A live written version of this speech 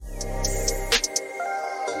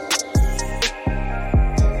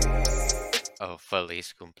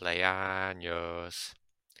Feliz cumpleaños.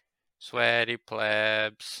 Sweaty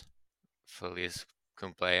plebs. Feliz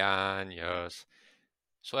cumpleaños.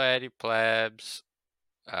 Sweaty plebs.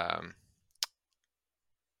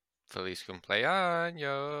 Feliz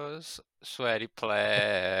cumpleaños. Sweaty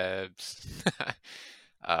plebs.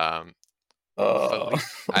 I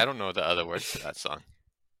don't know the other words to that song.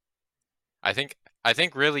 I think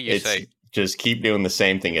really you say just keep doing the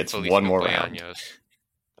same thing. It's Feliz one more round.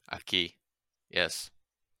 Aquí. Yes.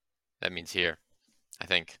 That means here, I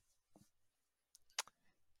think.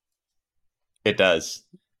 It does.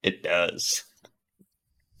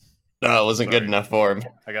 No, it wasn't good enough for him.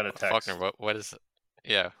 I got a text. Faulkner, what is it?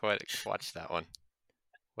 Yeah, watch that one.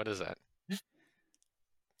 What is that?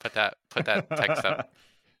 Put that text up.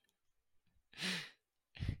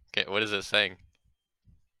 Okay, what is it saying?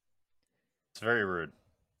 It's very rude.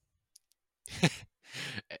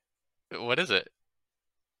 What is it?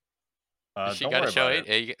 You Don't gotta worry show about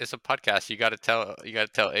Aiden. It's a podcast. You gotta tell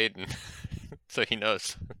Aiden, so he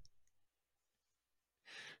knows.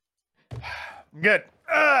 Good.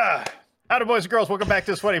 Howdy, boys and girls. Welcome back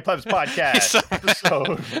to the Sweaty Plebs Podcast,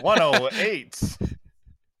 episode 108.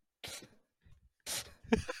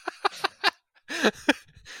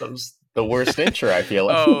 That was the worst intro, I feel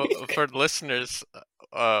like. Oh, for listeners,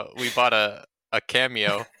 we bought a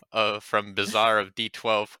cameo from Bizarre of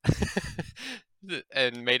D12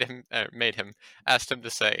 and asked him to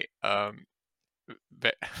say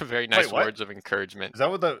very nice words of encouragement. Is that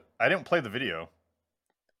what I didn't play the video.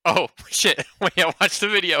 Oh, shit. Wait, I watched the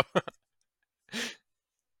video.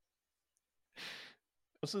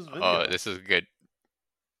 What's this video? Oh, this is good.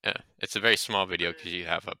 Yeah, it's a very small video because you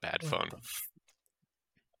have a bad phone.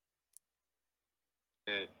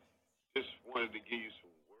 And just wanted to give you some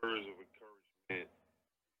words of encouragement.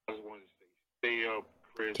 I just wanted to say, stay up,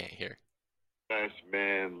 Chris. Can't hear. Best,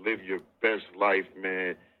 man. Live your best life,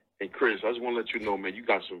 man. And Chris, I just want to let you know, man, you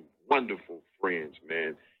got some wonderful friends,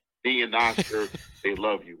 man. Dee and Oscar, they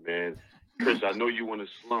love you, man. Chris, I know you in a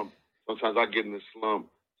slump. Sometimes I get in a slump.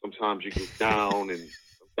 Sometimes you get down, and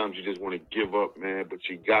sometimes you just want to give up, man. But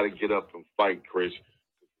you got to get up and fight, Chris.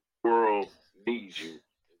 The world needs you.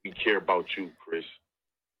 We care about you, Chris.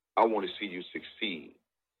 I want to see you succeed.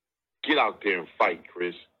 Get out there and fight,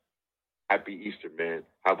 Chris. Happy Easter, man.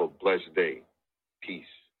 Have a blessed day. Peace.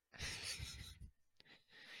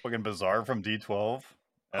 Fucking Bizarre from D12.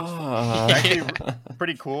 That's actually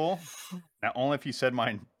pretty cool. Now, only if you said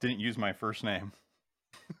didn't use my first name.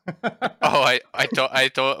 Oh, I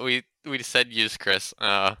thought we said use Chris.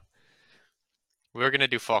 We were gonna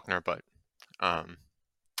do Faulkner, but I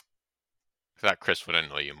thought Chris would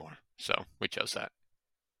annoy you more, so we chose that.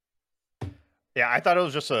 Yeah, I thought it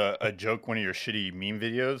was just a joke, one of your shitty meme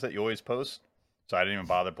videos that you always post. So I didn't even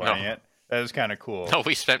bother playing it. That is kind of cool. No,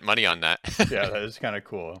 we spent money on that. Yeah, that is kind of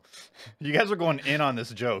cool. You guys are going in on this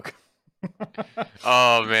joke.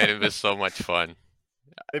 Oh man, it was so much fun.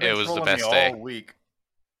 It was the best day all week.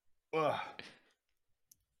 Ugh.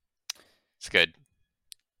 It's good.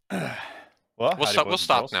 Well, we'll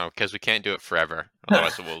stop now because we can't do it forever.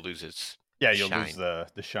 Otherwise, it will lose its you'll shine. lose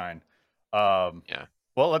the shine. Yeah.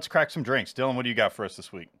 Well, let's crack some drinks. Dylan, what do you got for us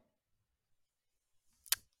this week?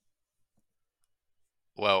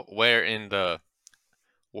 Well, where in the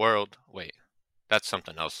world? Wait, that's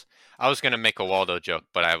something else. I was going to make a Waldo joke,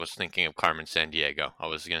 but I was thinking of Carmen Sandiego. I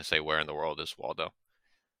was going to say, where in the world is Waldo?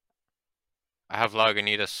 I have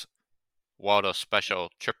Lagunitas Waldo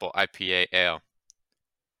Special Triple IPA Ale.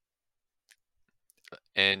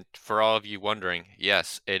 And for all of you wondering,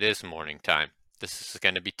 yes, it is morning time. This is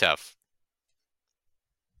going to be tough.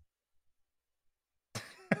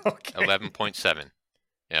 Okay. 11.7.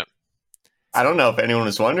 Yep. I don't know if anyone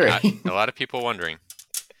was wondering. A lot of people wondering.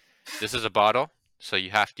 This is a bottle, so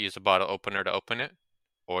you have to use a bottle opener to open it,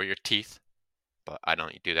 or your teeth, but I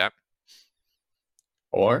don't do that.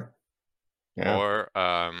 Or? Yeah. Or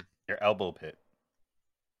your elbow pit.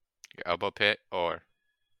 Your elbow pit, or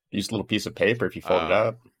use a little piece of paper if you fold it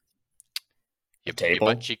up. Your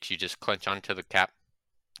butt cheeks, you just clench onto the cap,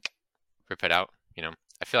 rip it out. You know,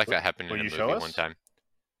 I feel like that happened in a movie one time.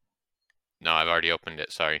 No, I've already opened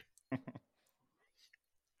it. Sorry.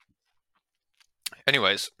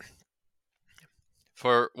 Anyways,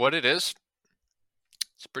 for what it is,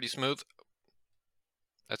 it's pretty smooth.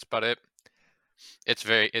 That's about it. It's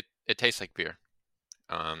it tastes like beer.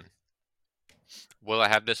 Will I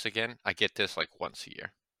have this again? I get this like once a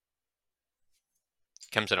year.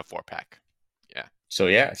 Comes in a 4-pack. Yeah. So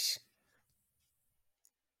yes.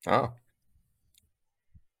 Oh.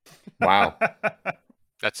 Wow.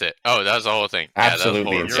 That's it. Oh, that was the whole thing.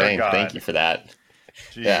 Absolutely insane. Thank you for that.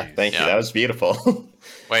 Yeah, Jeez. thank you. Yeah. That was beautiful.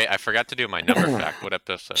 Wait, I forgot to do my number fact. What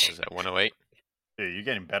episode is that? 108? Dude, you're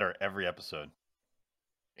getting better every episode.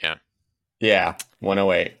 Yeah,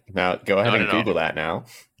 108. Now go ahead and No. Google that now.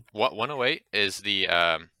 What 108 is the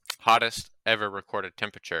hottest ever recorded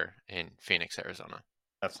temperature in Phoenix, Arizona.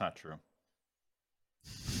 That's not true.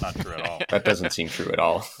 Not true at all. That doesn't seem true at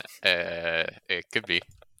all. It could be.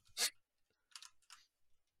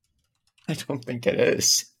 I don't think it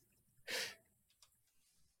is.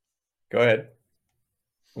 Go ahead.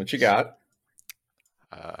 What you got?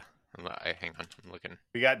 Hang on, I'm looking.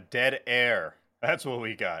 We got dead air. That's what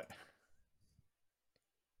we got.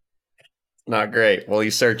 Not great. Well,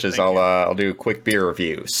 these searches, Thank you. I'll do a quick beer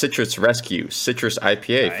review. Citrus Rescue, Citrus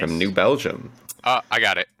IPA Nice. from New Belgium. I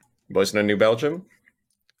got it. Boys know New Belgium?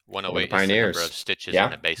 108 is the Pioneers. number of stitches in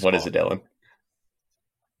Yeah. a baseball. What is it, Dylan?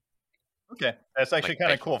 Okay. That's actually Like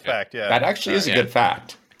kind of baseball, cool yeah. fact. Yeah. That actually is a Yeah. good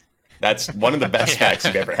fact. That's one of the best Yeah. facts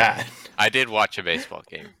you've ever had. I did watch a baseball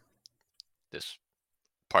game. This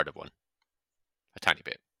part of one. A tiny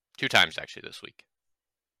bit. 2 times actually this week.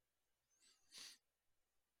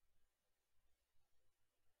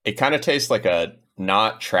 It kind of tastes like a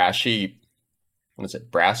not trashy, what is it,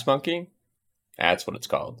 brass monkey? That's what it's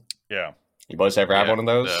called. Yeah. You boys ever have Yeah, one of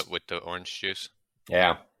those? with the orange juice.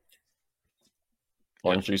 Yeah.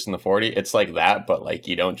 Orange juice in the 40. It's like that, but like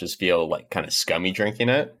you don't just feel like kind of scummy drinking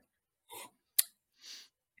it.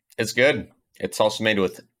 It's good. It's also made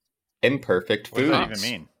with imperfect What does foods. that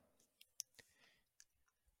even mean?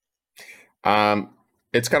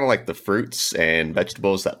 It's kind of like the fruits and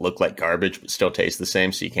vegetables that look like garbage but still taste the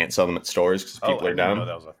same, so you can't sell them at stores because Oh, people I are didn't know dumb.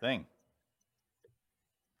 that was a thing.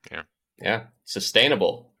 Yeah,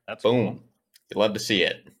 sustainable. That's Boom. cool. You love to see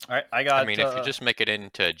it. All right. I got I mean, if you just make it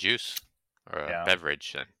into juice or a Yeah.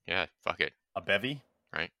 beverage, then yeah, fuck it. a bevy.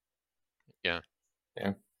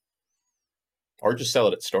 Or just sell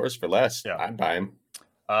it at stores for less. Yeah. I'd buy them.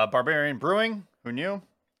 Barbarian Brewing. Who knew?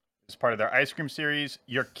 It's part of their ice cream series.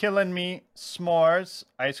 You're Killing Me S'mores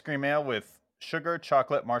ice cream ale with sugar,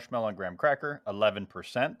 chocolate, marshmallow, and graham cracker.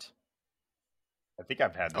 11%. I think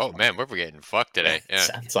I've had this Oh one. man, we're getting fucked today. Yeah.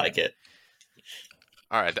 Sounds like it.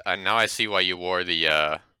 All right, now I see why you wore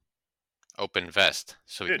the open vest,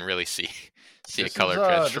 so we Dude, can really see a This color is,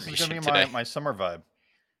 This transformation is going to today. be my summer vibe.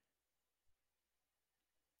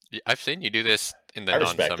 I've seen you do this in the I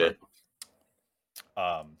respect non-summer. it.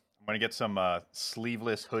 I'm going to get some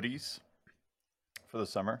sleeveless hoodies for the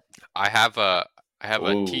summer. I have a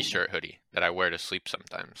Ooh. t-shirt hoodie that I wear to sleep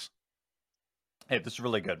sometimes. Hey, this is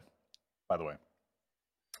really good, by the way.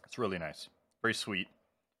 It's really nice. Very sweet.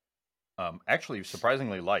 Actually,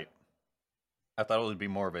 surprisingly light. I thought it would be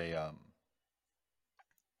more of a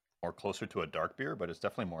more closer to a dark beer, but it's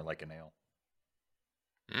definitely more like an ale.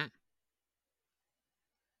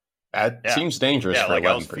 That Yeah. seems dangerous Yeah, for like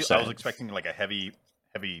 11%. I was expecting like a heavy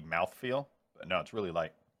mouth feel, but no, it's really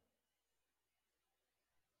light.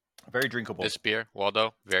 Very drinkable. This beer,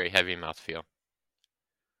 Waldo, very heavy mouthfeel.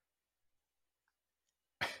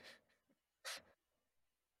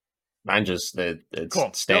 Mine just, it's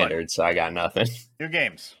Cool. standard, so I got nothing. New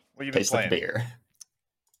games. What you been Tastes like playing? beer.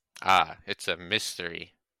 It's a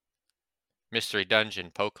mystery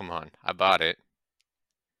dungeon Pokemon. I bought it.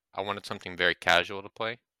 I wanted something very casual to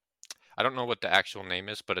play. I don't know what the actual name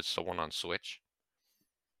is, but it's the one on Switch.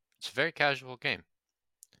 It's a very casual game.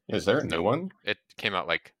 Is there a new one? It came out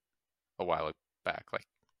like a while back, like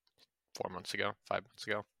 4 months ago, 5 months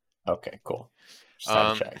ago. Okay, cool. Just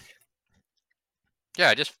had to check.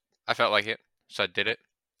 Yeah, I felt like it, so I did it.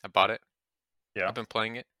 I bought it. Yeah. I've been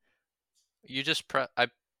playing it. You just press.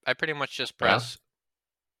 I pretty much just Yeah. press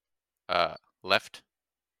left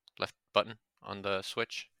button on the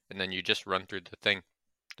Switch, and then you just run through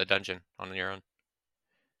the dungeon on your own.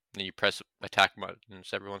 And then you press attack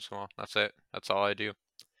buttons every once in a while. That's it. That's all I do.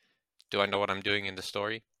 Do I know what I'm doing in the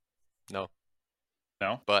story? No.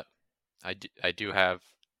 No? But I do have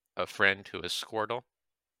a friend who is Squirtle.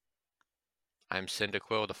 I'm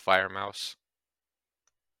Cyndaquil, the Fire Mouse.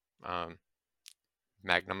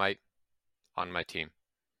 Magnemite on my team.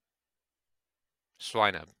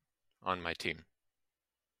 Swinub on my team.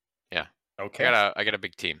 Okay. I got a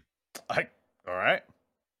big team. All right.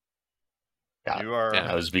 Yeah, You are Yeah.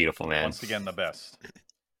 that was beautiful, man. once again the best.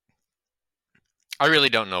 I really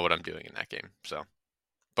don't know what I'm doing in that game, so.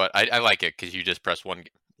 But I like it because you just press one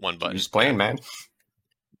You're button. just playing, man.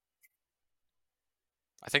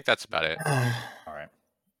 I think that's about it. All right.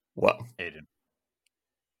 Well, Aiden.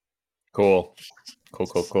 cool.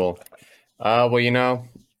 Well,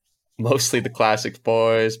 mostly the classics,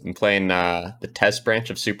 boys. Been playing the test branch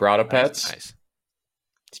of Super Auto Pets. Nice.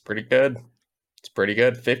 It's pretty good. It's pretty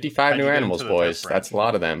good. 55 How'd new you get animals, into the boys. test That's a branch?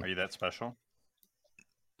 lot of them. Are you that special?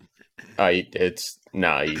 You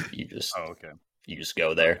just Oh, okay. you just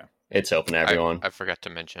go there. Okay. It's open to everyone. I forgot to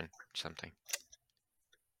mention something.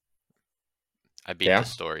 I beat Yeah? the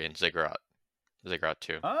story in Ziggurat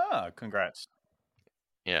 2. Ah, congrats.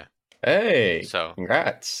 Yeah. Hey, So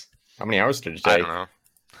congrats. How many hours did it I take? don't know.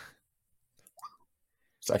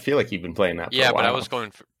 So I feel like you've been playing that for Yeah, a while. but I was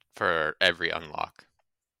going for every unlock.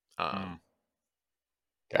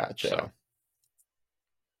 Gotcha. So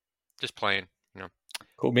just playing,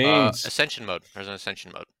 Cool beans. Ascension mode. There's an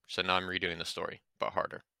Ascension mode. So now I'm redoing the story, but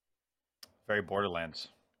harder. Very Borderlands.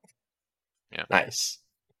 Nice.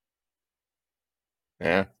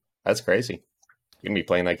 Yeah, that's crazy. You can be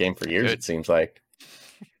playing that game for years, Good. it seems like.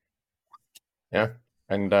 Yeah.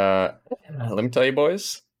 And let me tell you,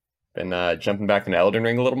 boys, been jumping back into Elden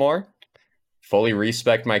Ring a little more. Fully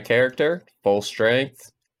respect my character, full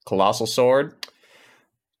strength, colossal sword.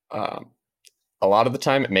 A lot of the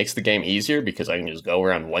time, it makes the game easier because I can just go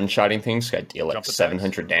around one-shotting things. I deal like Jump attacks.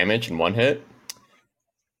 700 damage in one hit.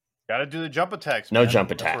 Gotta do the jump attacks. No man. jump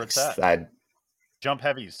That's where attacks. it's at. I Jump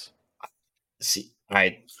heavies. see.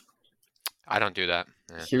 I don't do that.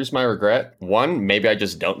 Yeah. Here's my regret. One, maybe I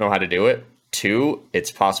just don't know how to do it. Two,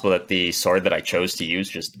 it's possible that the sword that I chose to use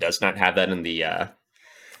just does not have that in the I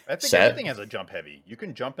think set. everything has a jump heavy. You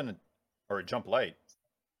can jump in or a jump light.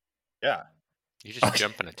 Yeah. You just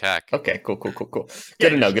jump and attack. Okay, cool. Yeah, Good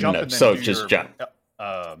to know, just good to jump know. and then So do just your, jump.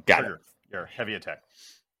 Got Got your heavy attack.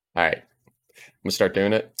 All right. I'm gonna start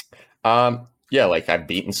doing it. Yeah, like I've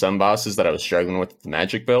beaten some bosses that I was struggling with the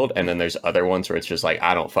magic build, and then there's other ones where it's just like,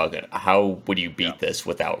 I don't fuck it. How would you beat this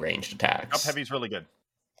without ranged attacks? Jump heavy's really good.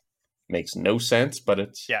 Makes no sense, but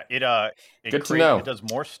it's Yeah, it Good to know. It does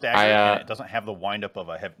more stagger and it doesn't have the windup of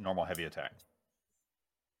a normal heavy attack.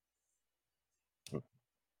 Is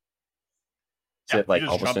Yeah, it like you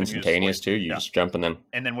just almost jump and use instantaneous sword. too? You Yeah. just jump and then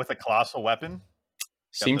And then with a colossal weapon, got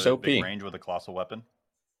seems the OP. big range with a colossal weapon.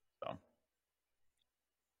 So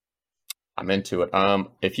I'm into it.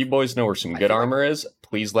 If you boys know where some I good feel like- armor is,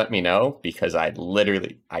 please let me know because I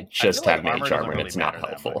just feel have like mage doesn't armor and really it's not matter that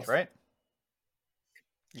helpful. much, right?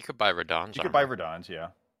 You could buy Radon's You armor. could buy Verdon's,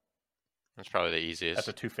 yeah. That's probably the easiest. That's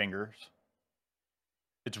a 2 fingers.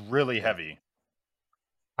 It's really heavy.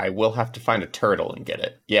 I will have to find a turtle and get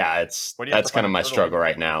it. Yeah, What do you have that's to kind find of a my turtle struggle in?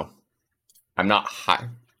 right now. I'm not high.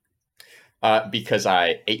 Because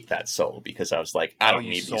I ate that soul because I was like, I Oh, don't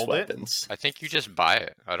you need these sold it? weapons. I think you just buy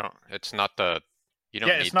it. It's not the. You don't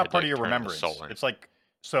Yeah, need it's not to, part of your turn the remembrance. soul in. It's like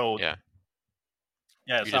so. Yeah.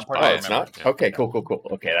 Yeah, it's You not just part buy of Oh, your it's remembrance. not? Yeah. Okay, Yeah. cool.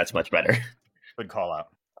 Okay, that's much better. Good call out.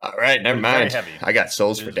 All right, never But it's very mind. heavy. I got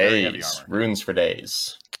souls It for is very heavy days, armor. runes for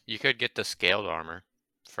days. You could get the scaled armor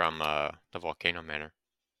from the Volcano Manor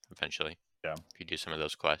eventually. Yeah. If you do some of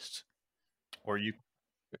those quests. Or you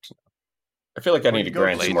I feel like I or need you to go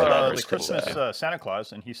grind Blade some to more armor armor. the is cool, Christmas too. Santa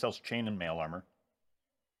Claus, and he sells chain and mail armor.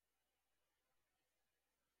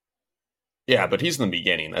 Yeah, but he's in the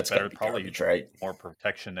beginning. That's Better gotta be probably- garbage, right? More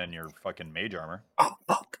protection than your fucking mage armor. Oh,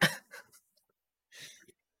 fuck.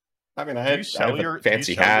 I mean, I Do have, you sell I have your a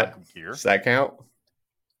fancy do you sell your hat. gear? Does that count?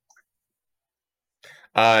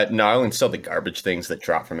 No, I only sell the garbage things that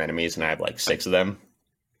drop from enemies, and I have like 6 of them.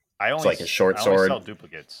 I only like a short I only sword. sell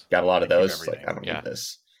duplicates. Got a lot of I keep those. Like, everything. I don't Yeah. need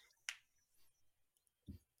this.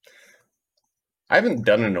 I haven't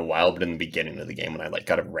done it in a while, but in the beginning of the game, when I like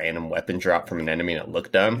got a random weapon drop from an enemy and it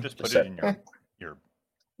looked dumb, You just put said, it in your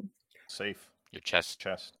safe Your chest.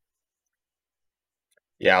 chest.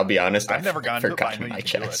 Yeah, I'll be honest. I've never gone to it, but I forgotten know you my can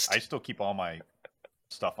chest. do it. I still keep all my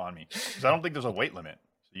stuff on me because I don't think there's a weight limit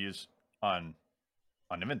to use on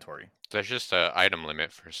inventory. There's just a item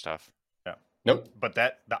limit for stuff. Nope. But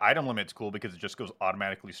the item limit's cool because it just goes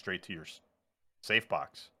automatically straight to your safe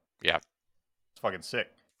box. Yeah. It's fucking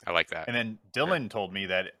sick. I like that. And then Dylan told me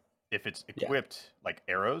that if it's Yeah. equipped like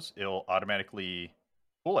arrows, it'll automatically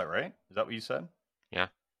pull it, right? Is that what you said? Yeah.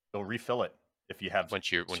 It'll refill it if you have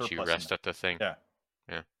Once you surplus in rest there. at the thing. Yeah.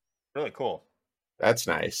 Yeah. Really cool. That's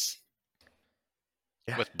nice.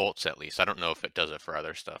 Yeah. With bolts at least. I don't know if it does it for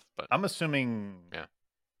other stuff, but I'm assuming Yeah.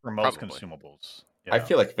 for most Probably. consumables. I Yeah.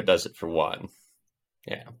 feel like if it does it for one,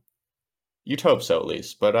 yeah, you'd hope so at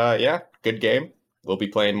least. But yeah, good game. We'll be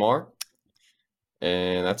playing more,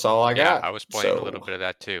 and that's all I yeah, got. I was playing a So, little bit of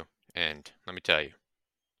that too. And let me tell you,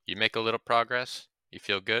 you make a little progress, you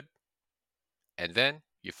feel good, and then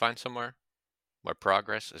you find somewhere where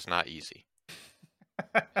progress is not easy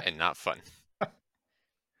and not fun.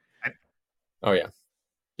 Oh yeah,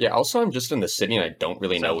 yeah. Also, I'm just in the city and I don't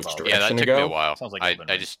really know Sounds which about right. Yeah, direction that to took me a go. while. Sounds like I Elden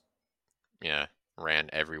Ring. just ran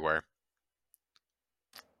everywhere.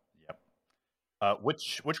 Yep.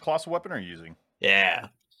 Which colossal weapon are you using? Yeah.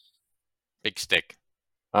 Big stick.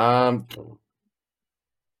 No,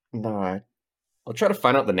 I'll try to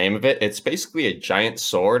find out the name of it. It's basically a giant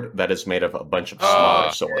sword that is made of a bunch of smaller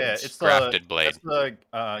Oh, swords. Yeah, it's Grafted blade. That's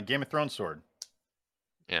the Game of Thrones sword.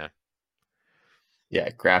 Yeah. Yeah,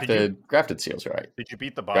 grafted seals, right? Did you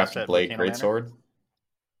beat the boss Grafted at blade, Volcano great Manor? sword.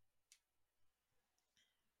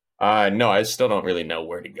 No, I still don't really know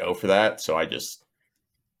where to go for that, so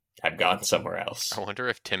I've gone somewhere else. I wonder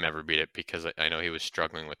if Tim ever beat it because I know he was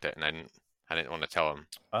struggling with it, and I didn't want to tell him.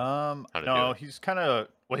 How to do No, it. he's kind of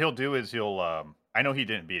what he'll do is I know he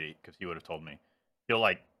didn't beat it because he would have told me. He'll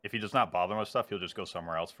like if he does not bother with stuff, he'll just go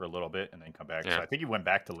somewhere else for a little bit and then come back. So Yeah. I think he went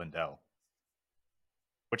back to Lindell,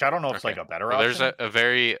 which I don't know if it's like Okay. a better Well, option. there's a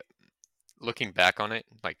very looking back on it,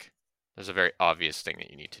 like there's a very obvious thing that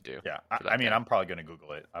you need to do. Yeah, for that I mean, guy. I'm probably gonna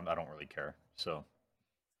Google it. I don't really care. So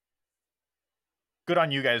good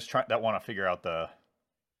on you guys that want to figure out the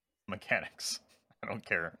mechanics. I don't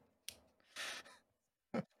care.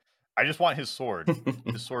 I just want his sword.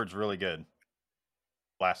 His sword's really good.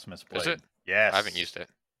 Blasphemous blade. Is it? Yes. I haven't used it.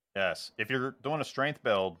 Yes. If you're doing a strength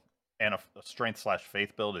build and a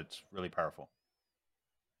strength/faith build, it's really powerful.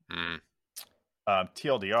 Mm,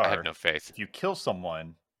 TLDR. I have no faith. If you kill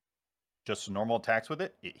someone, just normal attacks with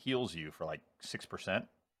it, it heals you for like 6%.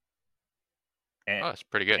 And, Oh, that's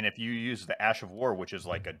pretty good. and if you use the Ash of War, which is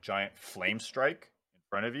like a giant flame strike in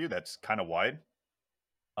front of you, that's kind of wide,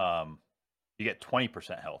 you get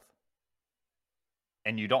 20% health.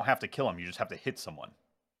 And you don't have to kill them; you just have to hit someone.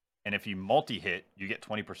 And if you multi-hit, you get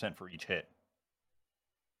 20% for each hit.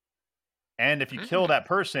 And if you kill that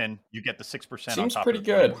person, you get the 6% on Seems top pretty of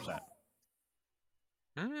the good. 20%.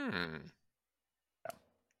 Hmm.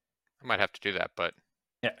 I might have to do that, but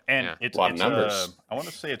Yeah, and Yeah. it's A lot of it's numbers. I want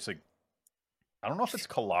to say it's I don't know if it's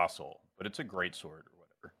colossal, but it's a great sword or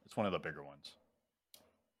whatever. It's one of the bigger ones.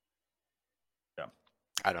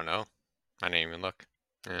 I don't know. I didn't even look.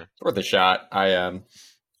 Worth a shot. I'm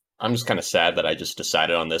just kind of sad that I just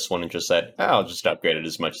decided on this one and just said, I'll just upgrade it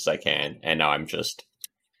as much as I can. And now I'm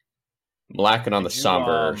lacking on the Did you,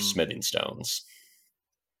 somber smithing stones.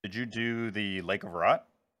 Did you do the Lake of Rot?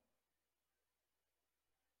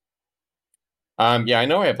 Yeah, I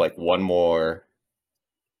know I have like one more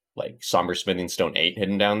like somber smithing stone 8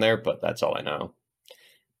 hidden down there, but that's all I know.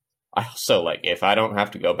 I also like if I don't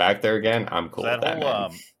have to go back there again, I'm cool that with that, whole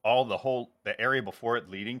man. the area before it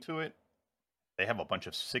leading to it, they have a bunch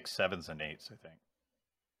of 6, 7s, and 8s, I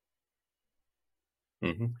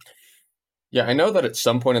think. Hmm. Yeah, I know that at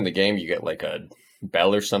some point in the game you get like a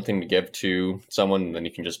bell or something to give to someone, and then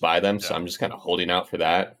you can just buy them. So Yeah. I'm just kind of holding out for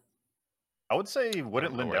that. I would say,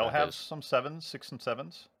 wouldn't know where Lindell that have is. some 7s, 6 and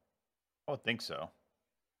 7s? I would think so.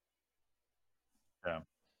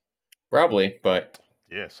 Probably, but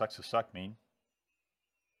Yeah, sucks to suck, mean.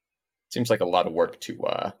 seems like a lot of work to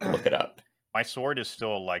look it up. My sword is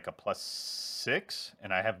still like a +6,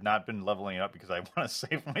 and I have not been leveling it up because I want to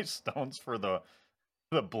save my stones for the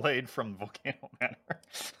blade from Volcano Manor.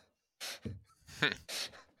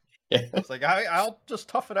 Yeah. It's like I'll just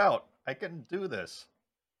tough it out. I can do this.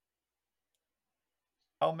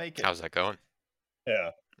 I'll make it. How's that going?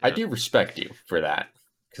 Yeah. I do respect you for that,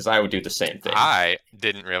 because I would do the same thing. I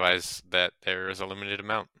didn't realize that there was a limited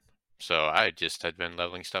amount, so I just had been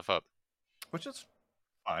leveling stuff up. Which is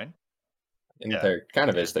fine. And Yeah. there kind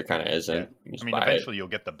of is, there kind of isn't. Yeah. You just I mean, buy eventually you'll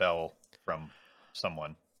get the bell from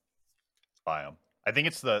someone. Buy them. I think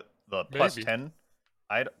it's the plus Maybe. 10.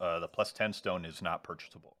 The plus 10 stone is not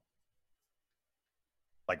purchasable.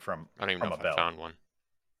 Like from I don't even from know a if bell. I found one.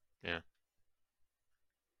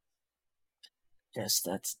 Yes,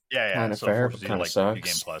 that's Yeah. Kinda So fair, it forces but you to kinda like do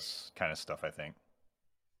Game sucks. Plus kind of stuff, I think.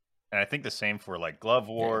 And I think the same for like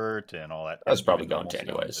Glovewort and all that. That's and probably even going normal to stones.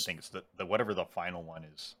 anyways. I think it's the whatever the final one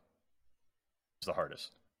is the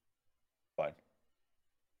hardest. Fine.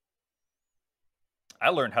 I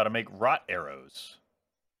learned how to make rot arrows.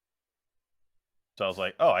 So I was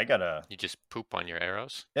like, oh, I gotta You just poop on your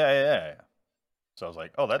arrows. yeah. So I was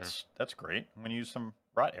like, oh, that's great. I'm gonna use some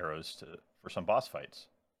rot arrows for some boss fights.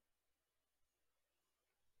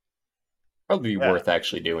 probably be Yeah. worth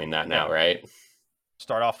actually doing that now, Yeah. right?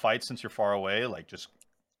 Start off fights since you're far away, like just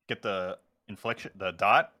get the infliction, the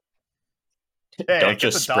dot. Yeah, Don't get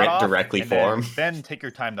just the dot sprint off, directly and for him. Then take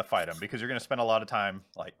your time to fight them because you're gonna spend a lot of time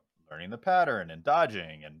like learning the pattern and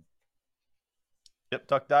dodging and dip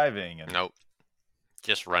duck diving and Nope.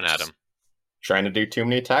 Just run at him. Trying to do too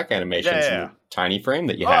many attack animations in Yeah. the tiny frame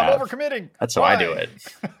that you I'm have. overcommitting. That's how I do Why?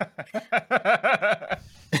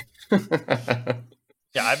 it.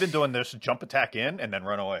 Yeah, I've been doing this jump attack in and then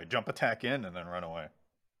run away. Jump attack in and then run away.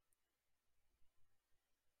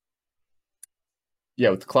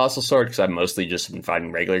 with the Colossal Sword, because I've mostly just been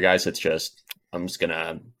fighting regular guys, it's just, I'm just going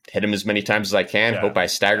to hit them as many times as I can, Yeah. hope I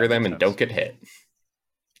stagger Yeah, them, makes and sense. don't get hit.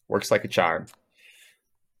 Works like a charm.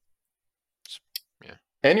 Yeah.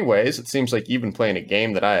 Anyways, it seems like you've been playing a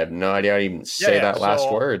game that I have no idea how to even say that last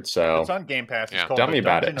so word, so It's on Game Pass. It's Yeah. called Tell The me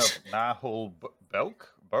about Dungeon it. of Nahul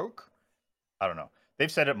Boke? I don't know.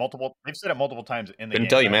 They've said it multiple times in the Couldn't Game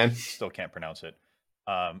tell you, Pass. man. Still can't pronounce it.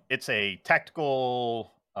 It's a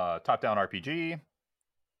tactical top-down RPG.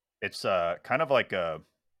 It's kind of like a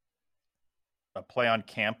play on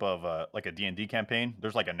camp of like a D&D campaign.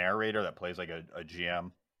 There's like a narrator that plays like a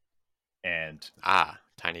GM, and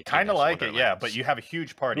Tiny kind of Tina's like it, yeah. Wonderlands. But you have a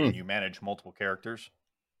huge party Hmm. and you manage multiple characters,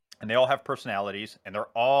 and they all have personalities, and they're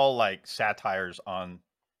all like satires on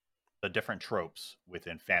the different tropes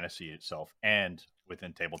within fantasy itself and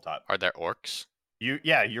within tabletop. Are there orcs? You're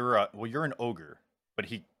an ogre, but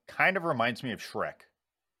he kind of reminds me of Shrek,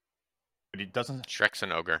 but he doesn't. Shrek's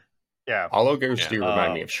an ogre. Yeah, All ogres Yeah. do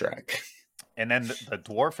remind me of Shrek. and then the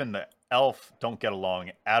dwarf and the elf don't get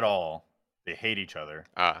along at all. They hate each other.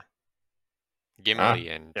 Gimli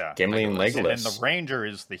and Yeah. Gimli and Legolas. And then the Legolas. ranger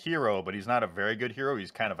is the hero, but he's not a very good hero. He's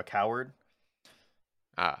kind of a coward.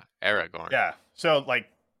 Aragorn. Yeah. So like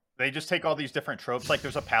they just take all these different tropes. Like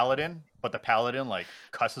there's a paladin, but the paladin like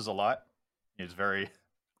cusses a lot. He's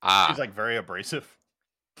like very abrasive.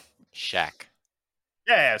 Shaq.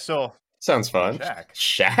 Yeah. So Sounds fun. Shaq.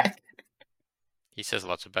 Shaq? He says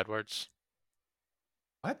lots of bad words.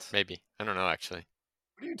 What? Maybe. I don't know, actually.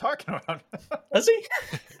 What are you talking about? Does he?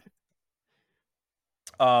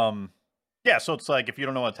 Yeah, so it's like if you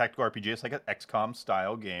don't know what a tactical RPG is, like an XCOM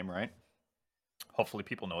style game, right? Hopefully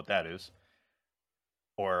people know what that is.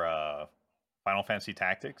 Or Final Fantasy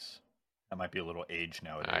Tactics. That might be a little aged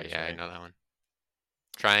nowadays. Yeah, I right? know that one.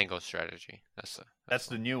 Triangle strategy. That's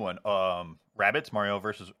the new one. Rabbids, Mario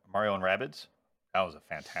and Rabbids. That was a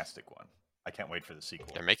fantastic one. I can't wait for the sequel.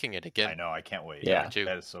 They're making it again. I know, I can't wait. Yeah. Too.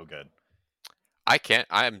 That is so good. I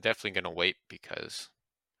am definitely gonna wait because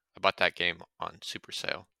I bought that game on super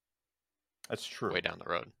sale That's true. way down the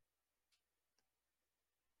road.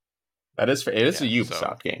 It is a Yeah,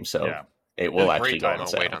 Ubisoft game, so Yeah. it will It's a great actually go title. I'm on gonna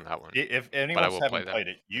sale. wait on that one. If I anyone's will haven't play that. played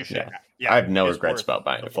it, you should. Yeah. Yeah, I have no it's regrets worth about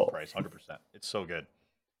buying the it full full. price, 100%. It's so good.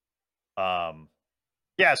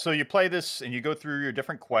 Yeah, so you play this and you go through your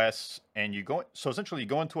different quests and so essentially you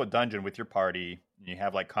go into a dungeon with your party and you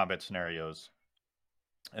have like combat scenarios.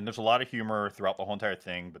 And there's a lot of humor throughout the whole entire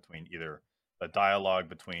thing between either the dialogue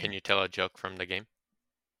between Can you tell a joke from the game?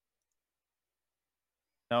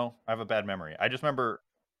 No, I have a bad memory. I just remember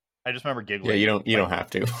giggling. Yeah, you don't have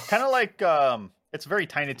to. Kind of like it's very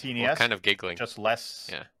Tiny What Tina-esque, kind of giggling? just less.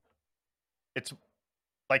 Yeah. It's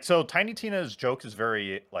like so Tiny Tina's joke is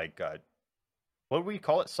very like what do we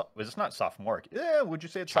call it? It's not sophomoric. Yeah, would you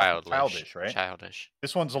say it's childish, right? Childish.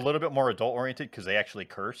 This one's a little bit more adult oriented because they actually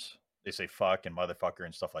curse. They say fuck and motherfucker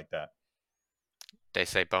and stuff like that. They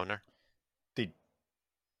say boner. They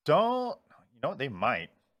don't. You know what? They might.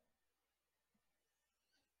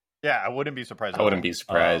 Yeah, I wouldn't be surprised. I wouldn't be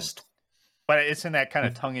surprised. But it's in that kind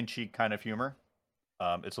of tongue-in-cheek kind of humor.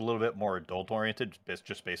 It's a little bit more adult-oriented,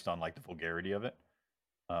 just based on like the vulgarity of it.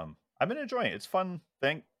 I've been enjoying it. It's a fun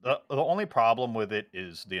thing. The only problem with it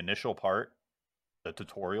is the initial part, the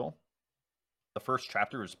tutorial. The first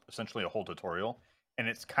chapter is essentially a whole tutorial, and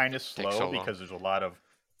it's kind of Takes so slow long. because there's a lot of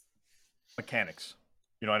mechanics.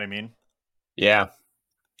 You know what I mean? Yeah.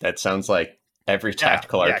 That sounds like every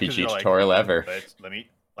tactical Yeah, 'cause RPG you're like, tutorial ever. Let's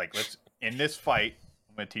in this fight,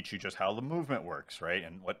 I'm going to teach you just how the movement works, right?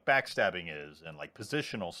 And what backstabbing is, and like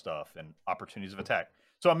positional stuff and opportunities of attack.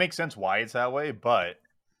 So it makes sense why it's that way, but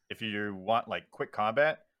if you want like quick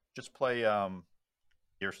combat, just play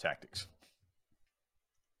Gears Tactics.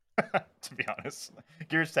 To be honest,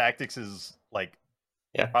 Gears Tactics is like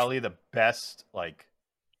probably the best like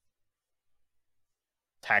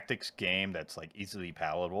tactics game that's like easily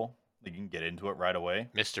palatable. Like, you can get into it right away.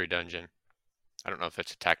 Mystery Dungeon. I don't know if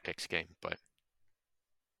it's a tactics game, but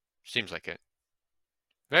seems like it.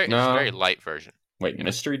 It's a very light version. Wait,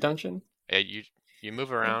 Mystery Dungeon? You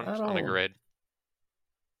move around I on the don't- grid.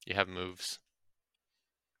 You have moves.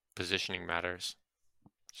 Positioning matters.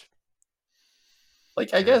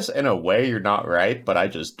 Like, I guess in a way you're not right, but I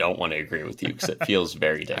just don't want to agree with you because it feels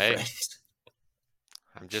very different.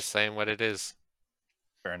 I'm just saying what it is.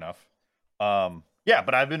 Fair enough. Yeah,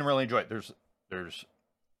 but I've been really enjoying it. There's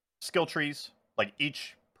skill trees. Like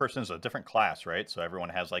each person is a different class, right? So everyone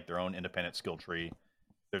has like their own independent skill tree.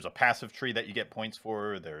 There's a passive tree that you get points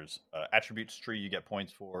for. There's attributes tree you get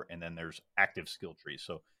points for, and then there's active skill trees.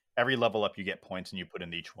 So every level up you get points, and you put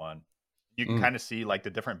in each one. You can kind of see like the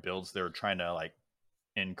different builds they're trying to like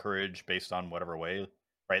encourage based on whatever way,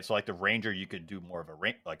 right? So like the ranger, you could do more of a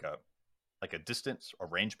like a distance or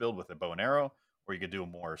range build with a bow and arrow, or you could do a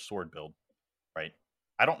more sword build, right?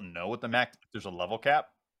 I don't know what the max. There's a level cap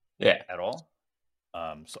Yeah. at all.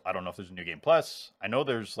 So I don't know if there's a new game plus. I know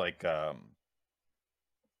there's like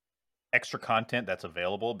extra content that's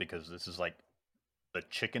available because this is like the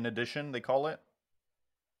chicken edition, they call it.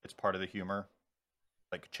 It's part of the humor,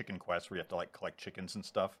 like Chicken Quest, where you have to like collect chickens and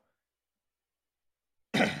stuff.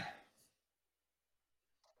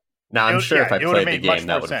 Now, I'm sure if I it would've played the made much game,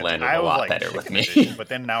 that more would have sense. landed I a was lot like, better with chicken me. edition, but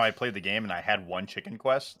then now I played the game and I had one chicken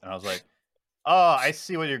quest, and I was like, oh, I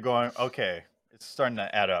see what you're going. Okay, it's starting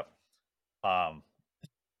to add up.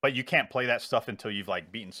 But you can't play that stuff until you've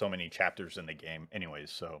like beaten so many chapters in the game, anyways.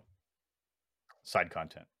 So side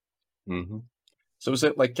content. Mm-hmm. So is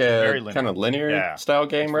it like Very a linear. kind of linear Yeah, style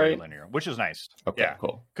It's game, very right? linear, which is nice. Okay, Yeah,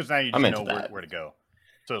 cool. because now you I'm just into know that. where to go.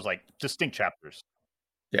 So it's like distinct chapters.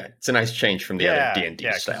 Yeah, it's a nice change from the Yeah, other D&D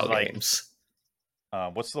 'cause, style like, games.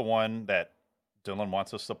 What's the one that Dylan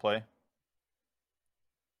wants us to play?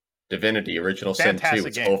 Divinity Original Sin 2, Fantastic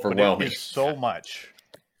it's game, but overwhelming. it is so much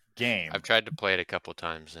game. I've tried to play it a couple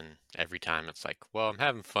times, and every time it's like, well, I'm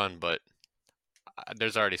having fun, but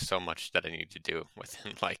there's already so much that I need to do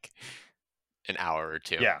within like an hour or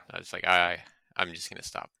two. Yeah. It's like I'm just gonna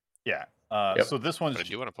stop. Yeah. Yep. So this one's But I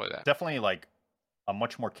do want to play that. definitely like a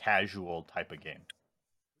much more casual type of game,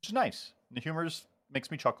 which is nice. The humor's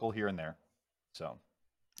makes me chuckle here and there. So,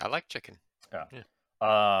 I like chicken.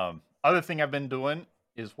 other thing I've been doing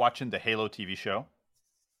is watching the Halo TV show.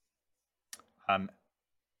 I'm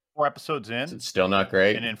 4 episodes in, It's still not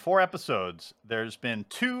great. and in 4 episodes, there's been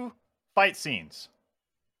 2 fight scenes.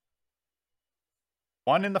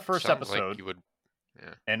 One in the first Sounds like episode, you would.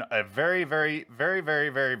 and a very, very, very, very,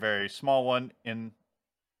 very, very small one in.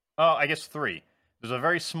 Oh, I guess 3. There's a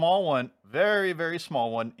very small one, very, very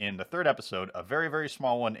small one in the 3rd episode, a very, very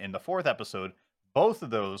small one in the 4th episode. Both of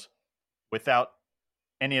those without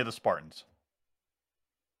any of the Spartans.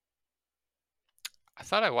 I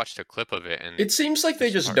thought I watched a clip of it, and It seems like they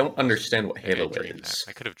the just Spartan don't understand what maybe I Halo dreamed is. that.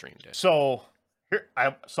 I could have dreamed it. So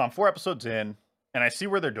so I'm 4 episodes in, and I see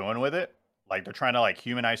where they're doing with it. Like they're trying to like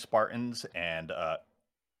humanize Spartans, and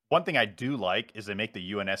one thing I do like is they make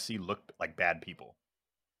the UNSC look like bad people,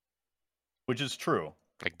 which is true.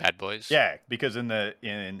 Like Bad Boys. Yeah, because in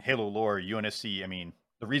Halo lore, UNSC, I mean,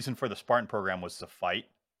 the reason for the Spartan program was to fight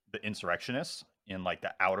the insurrectionists in like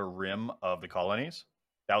the outer rim of the colonies.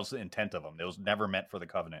 That was the intent of them. It was never meant for the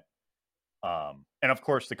Covenant. And of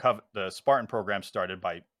course, the Spartan program started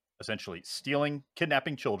by essentially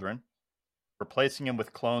kidnapping children, replacing them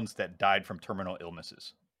with clones that died from terminal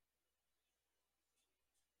illnesses.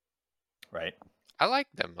 Right? I like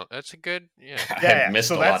them. That's a good. Yeah. Yeah, I've missed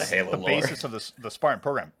so a lot that's of Halo the lore. basis of the Spartan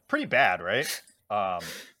program. Pretty bad, right?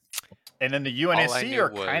 And then the All I UNSC knew are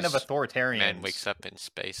kind of was authoritarians Man wakes up in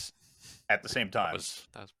space. at the same time.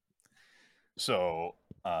 That was So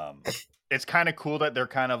it's kind of cool that they're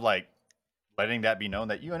kind of like letting that be known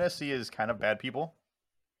that UNSC is kind of bad people.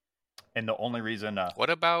 And the only reason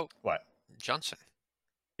What about what? Johnson?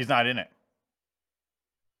 He's not in it.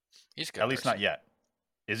 He's a good. At least not person. yet.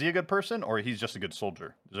 Is he a good person or he's just a good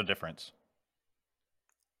soldier? There's a difference.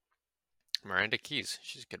 Miranda Keys.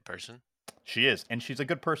 She's a good person. She is, and she's a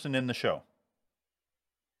good person in the show.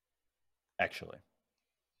 Actually.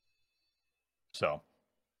 So,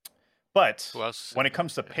 but Who else? when it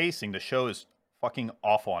comes to pacing, the show is fucking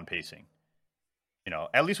awful on pacing. You know,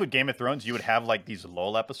 at least with Game of Thrones, you would have like these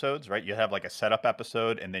lull episodes, right? You'd have like a setup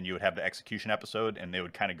episode, and then you would have the execution episode, and they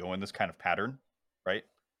would kind of go in this kind of pattern, right?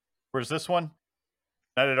 Whereas this one,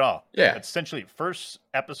 not at all. Yeah. It's essentially first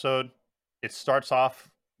episode, it starts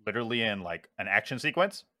off literally in like an action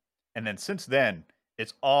sequence, and then since then,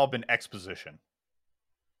 it's all been exposition.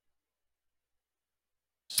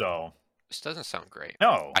 So This doesn't sound great.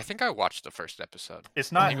 no, I think I watched the first episode.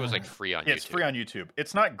 it's I not. think it was like free on Yeah, YouTube. it's free on YouTube.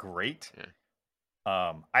 It's not great. Yeah.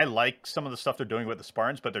 I like some of the stuff they're doing with the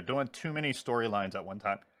Spartans, but they're doing too many storylines at one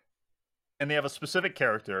time. And they have a specific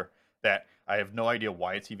character that I have no idea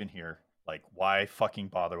why it's even here. Like, why fucking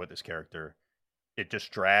bother with this character? It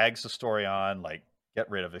just drags the story on. Like, get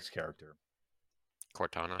rid of this character.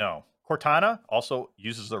 Cortana. No. Cortana also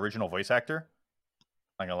uses the original voice actor.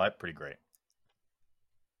 I'm gonna lie, pretty great.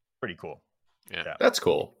 Pretty cool. That's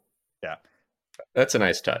cool. Yeah. That's a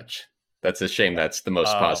nice touch. That's a shame that's the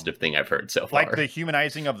most positive thing I've heard so far. Like the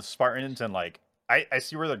humanizing of the Spartans, and like I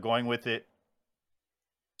see where they're going with it.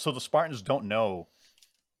 So the Spartans don't know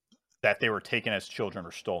that they were taken as children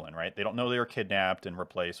or stolen, right? They don't know they were kidnapped and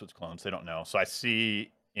replaced with clones. They don't know. So I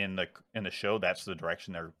see in the show that's the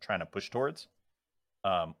direction they're trying to push towards,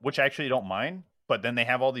 which I actually don't mind. but then they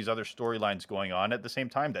have all these other storylines going on at the same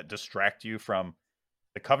time that distract you from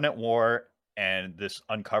the Covenant War and this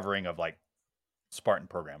uncovering of like Spartan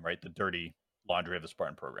program, right? The dirty laundry of the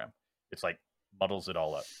Spartan program. It's like muddles it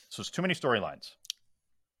all up. So it's too many storylines.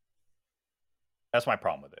 That's my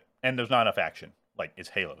problem with it. And there's not enough action. Like, it's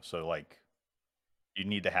Halo, so like you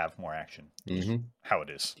need to have more action. Mm-hmm. How it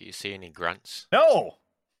is. Do you see any grunts? No.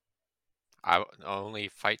 The only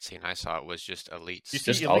fight scene I saw was just elites. You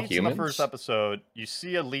see Just all elites in the humans? first episode. You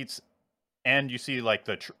see elites, and you see like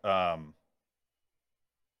the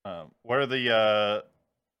what are the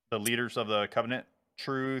leaders of the Covenant?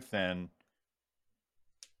 Truth and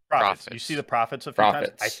prophets. You see the prophets a few times. I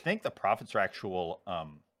Prophets. think the prophets are actual.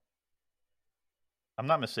 I'm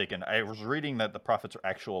not mistaken. I was reading that the prophets are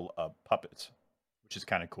actual puppets, which is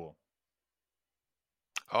kind of cool.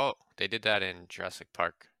 Oh, they did that in Jurassic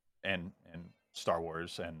Park And Star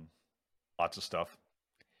Wars and lots of stuff.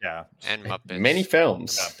 Yeah. and Muppets. Many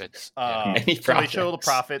films. Muppets. Yeah. Many So they show the prophets.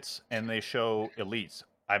 prophets and they show elites.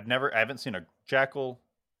 I haven't seen a jackal,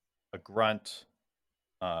 a grunt,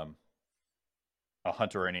 a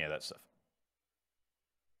hunter, or any of that stuff.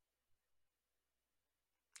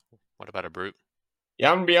 What about a brute?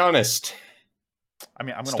 Yeah, I'm gonna be honest. I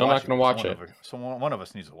mean, I'm gonna Still watch not gonna watch it. So one of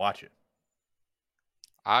us needs to watch it.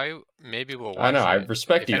 I maybe will watch I know. I it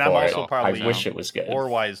respect if you And it I'm for goes it. also off probably- I wish it was good.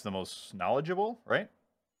 Lore-wise, is the most knowledgeable, right?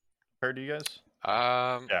 Compared to you guys.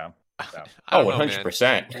 Yeah. I Oh, don't know, man.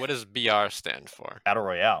 100%. What does BR stand for? Battle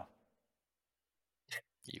Royale.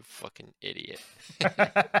 You fucking idiot.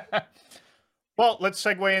 Well, let's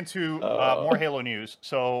segue into more Halo news.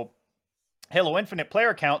 So, Halo Infinite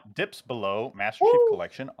player count dips below Master Chief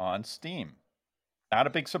Collection on Steam. Not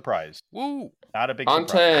a big surprise. Woo! Not a big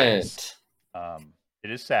surprise. Content. It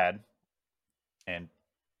is sad, and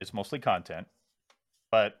it's mostly content.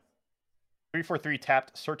 But 343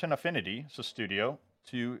 tapped Certain Affinity, so studio,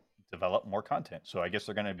 to develop more content. So I guess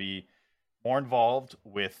they're going to be more involved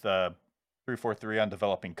with 343 on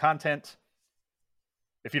developing content.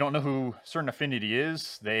 If you don't know who Certain Affinity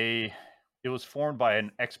is, it was formed by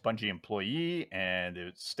an ex-Bungie employee, and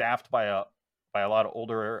it's staffed by a lot of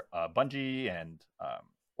older Bungie and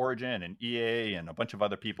Origin and EA and a bunch of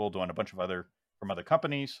other people doing a bunch of from other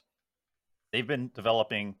companies. They've been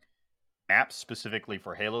developing maps specifically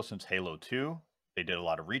for Halo since Halo 2. They did a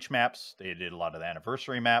lot of Reach maps. They did a lot of the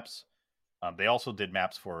anniversary maps. They also did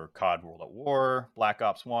maps for COD World at War, Black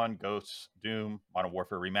Ops 1, Ghosts, Doom, Modern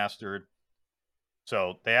Warfare Remastered.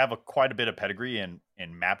 So they have quite a bit of pedigree in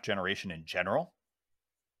map generation in general.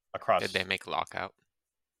 Across. Did they make Lockout?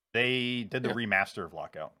 They did the Yeah. remaster of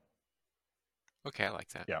Lockout. Okay, I like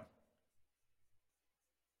that. Yeah.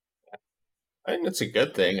 I mean, it's a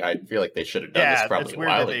good thing. I feel like they should have done Yeah, this it's probably a weird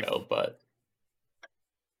while that they've- ago, but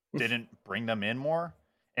Didn't bring them in more.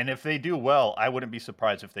 And if they do well, I wouldn't be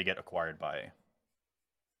surprised if they get acquired by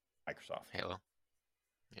Microsoft. Halo.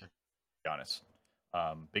 To be honest,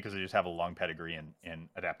 because they just have a long pedigree in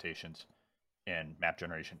adaptations and map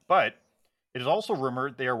generation. But it is also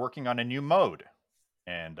rumored they are working on a new mode,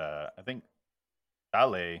 and I think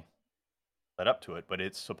Dale led up to it. But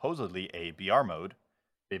it's supposedly a BR mode.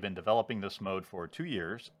 They've been developing this mode for 2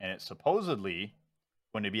 years, and it's supposedly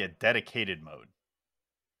going to be a dedicated mode.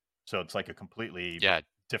 So it's like a completely Yeah,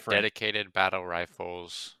 different. dedicated battle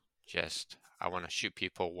rifles. Just, I want to shoot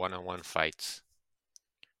people one-on-one fights.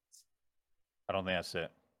 I don't think that's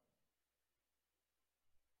it.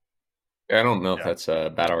 I don't know Yeah. if that's a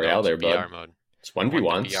battle No, royale it's there, BR bud. mode. It's I want the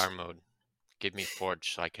 1v1s. BR mode. Give me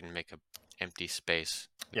Forge so I can make a empty space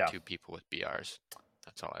with Yeah. 2 people with BRs.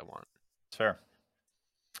 That's all I want. It's fair.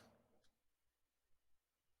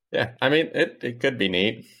 Yeah, I mean, it could be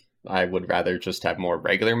neat. I would rather just have more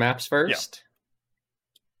regular maps first.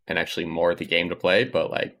 And actually more of the game to play,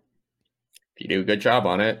 but like, if you do a good job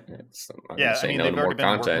on it, I'm not Yeah, gonna I say mean, no they've to more already been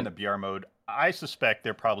working content. the BR mode. I suspect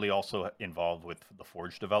they're probably also involved with the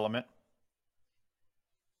Forge development.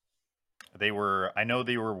 I know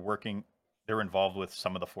they were involved with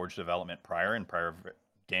some of the Forge development in prior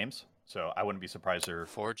games. So I wouldn't be surprised they're.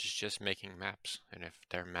 Forge is just making maps, and if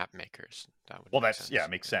they're map makers, that would Well, make that's sense. it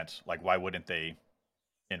makes sense. Like, why wouldn't they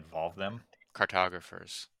involve them?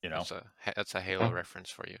 Cartographers. You know? That's a Halo Yeah. reference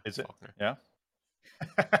for you. Is it? Faulkner. Yeah.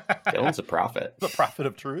 Dylan's a prophet. The prophet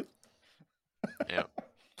of truth. Yeah.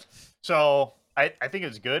 So I think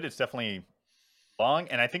it's good. It's definitely long,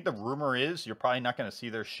 and I think the rumor is you're probably not going to see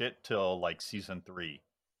their shit till like season 3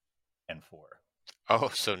 and 4. Oh,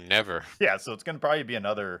 so never. Yeah, so it's going to probably be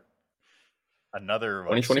another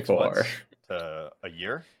like, 6 2024. months to a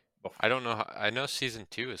year. I don't know. I know season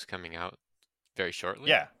 2 is coming out very shortly.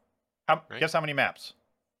 Yeah. Right. Guess how many maps?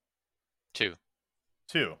 2.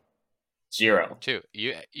 2. 0. 2.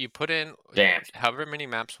 You put in Damn. however many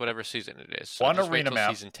maps, whatever season it is. So One just wait arena till map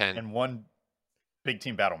season 10. and one big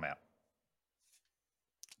team battle map.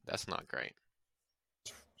 That's not great.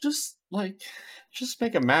 Just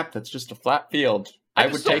make a map that's just a flat field. I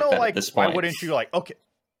would just don't take know, that like, at this why point. wouldn't you like? Okay,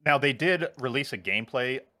 now they did release a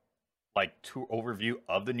gameplay, like tour overview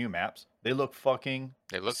of the new maps. They look fucking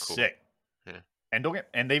They look cool. sick. Yeah.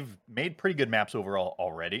 And they've made pretty good maps overall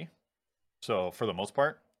already. So for the most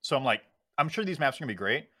part, so I'm sure these maps are gonna be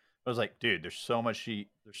great. But I was like, dude, there's so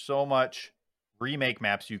much remake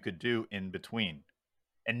maps you could do in between,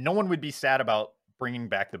 and no one would be sad about bringing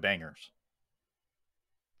back the bangers.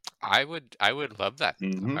 I would love that.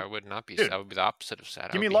 Mhm. I would not be. Dude, I would be the opposite of sad. I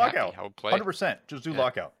Give would me be happy. Lockout. I would play. 100%. Just do Yeah.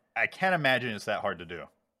 Lockout. I can't imagine it's that hard to do.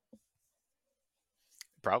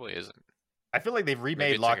 Probably isn't. I feel like they've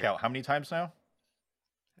remade it's like a- Lockout how many times now?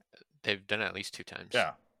 They've done it at least 2 times.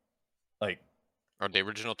 Yeah. Like, Or the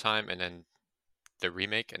original time, and then the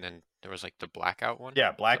remake, and then there was like the Blackout one.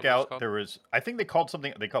 yeah, Is that what it's Blackout. called? There was, I think they called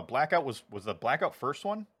something. They called Blackout. Was the Blackout first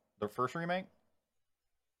one? Their first remake?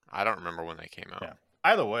 I don't remember when they came out. Yeah.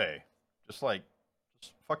 Either way, just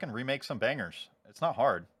fucking remake some bangers. It's not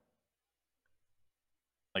hard.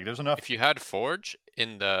 Like, there's enough. If you had Forge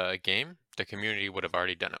in the game, the community would have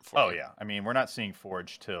already done it for Oh you. yeah, I mean, we're not seeing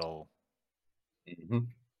Forge till Mhm.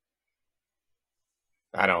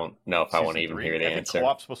 I don't know if I want to season even 3. hear the I think answer.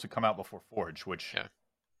 co-op's supposed to come out before Forge, which Yeah.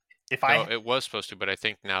 if No, I it was supposed to, but I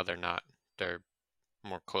think now they're not. They're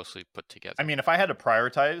more closely put together. I mean, if I had to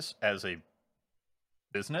prioritize as a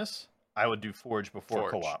business, I would do Forge before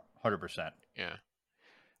Forge. co-op, 100%. Yeah.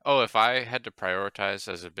 Oh, if I had to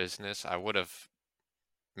prioritize as a business, I would have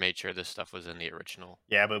made sure this stuff was in the original.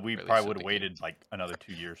 Yeah, but we Release probably of would have the waited like another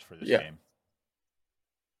 2 years for this Yeah. game.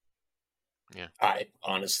 I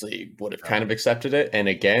honestly would have kind of accepted it. And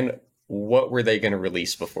again, what were they going to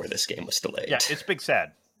release before this game was delayed? Yeah, it's big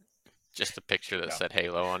sad. Just a picture that Yeah. said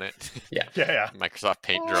Halo on it. Yeah. Microsoft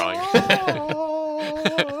Paint drawing.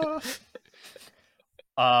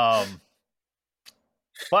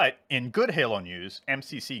 But in good Halo news,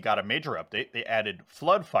 MCC got a major update. They added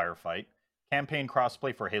Flood Firefight, campaign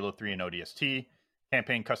crossplay for Halo 3 and ODST,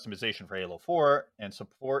 campaign customization for Halo 4, and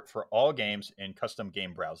support for all games in custom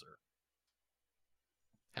game browser.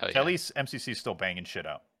 Hell So yeah. at least MCC is still banging shit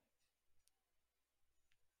out.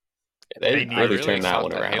 They they need- I really really turned that thought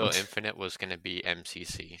one that around. Halo Infinite was going to be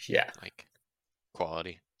MCC, Yeah. like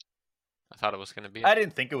quality. I thought it was going to be. I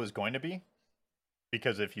didn't think it was going to be,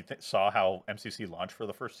 because if you saw how MCC launched for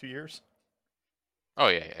the first 2 years, Oh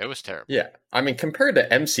yeah, it was terrible. Yeah. I mean, compared to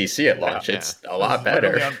MCC at launch, Yeah. it's a it lot was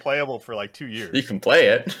literally better. unplayable for like 2 years. You can play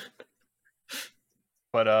it.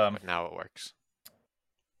 But But now it works.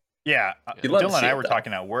 yeah, You'd love to Dylan and see I it, were though.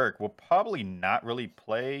 talking at work. We'll probably not really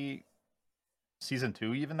play season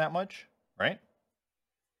 2 even that much, right?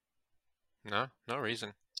 No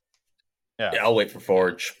reason. Yeah. Yeah, I'll wait for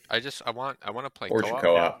Forge. I want to play Forge co-op, and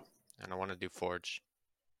co-op. and I want to do Forge.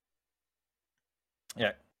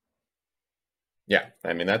 Yeah. Yeah.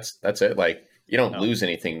 I mean, that's it. Like, you don't No. lose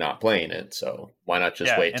anything not playing it. So why not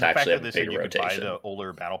just wait and to the fact actually that have a they said bigger you could buy rotation? the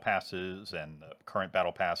older battle passes and the current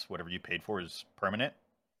battle pass, whatever you paid for, is permanent.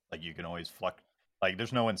 Like, you can always flux. Like,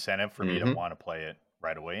 there's no incentive for me to Mhm. want to play it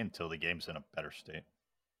right away until the game's in a better state.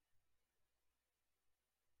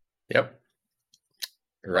 Yep.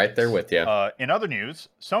 Right there with you. In other news,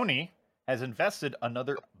 Sony has invested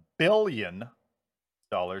another $1 billion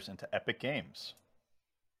into Epic Games.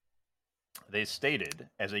 They stated,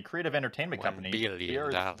 as a creative entertainment $1 company, we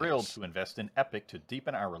billion. are thrilled to invest in Epic to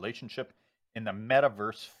deepen our relationship in the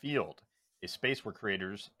metaverse field, a space where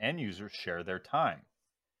creators and users share their time.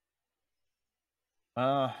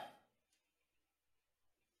 I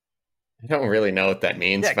don't really know what that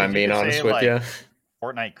means, Yeah, if I'm 'cause you being could honest say, with like, you.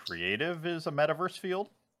 Fortnite Creative is a metaverse field,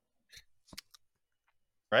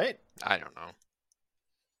 right? I don't know.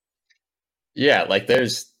 Yeah, like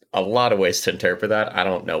there's a lot of ways to interpret that. I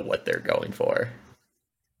don't know what they're going for.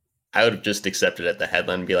 I would have just accepted it at the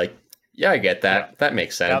headline and be like, yeah, I get that. Yeah. That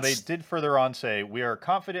makes sense. Now, they did further on say, we are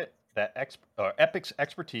confident that Epic's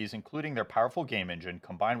expertise, including their powerful game engine,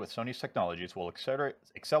 combined with Sony's technologies, will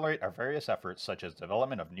accelerate our various efforts, such as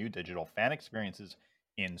development of new digital fan experiences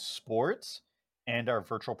in sports and our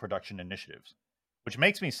virtual production initiatives, which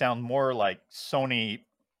makes me sound more like Sony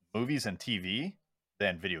movies and TV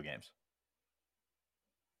than video games.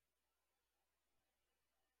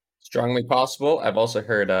 Strongly possible. I've also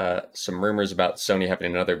heard some rumors about Sony having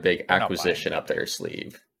another big They're not buying acquisition it. up their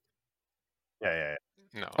sleeve. Yeah.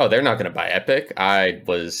 No. Oh, they're not going to buy Epic.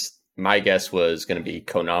 My guess was going to be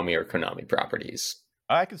Konami or Konami Properties.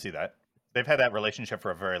 I can see that. They've had that relationship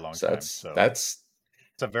for a very long So time. that's So that's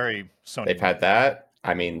It's a very Sony. They've had that.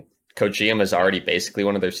 I mean, Kojima's already basically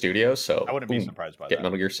one of their studios, so I wouldn't be boom, surprised by get that.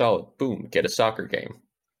 Metal Gear Solid. Boom, get a soccer game.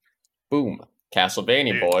 Boom,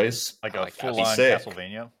 Castlevania, Dude, boys. Like I a like that. full-on Sick.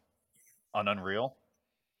 Castlevania on Unreal.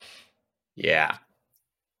 Yeah.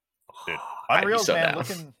 Dude, I'd be Unreal's so man down.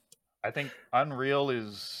 looking. I think Unreal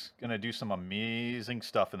is gonna do some amazing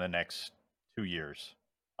stuff in the next 2 years.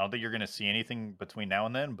 I don't think you're gonna see anything between now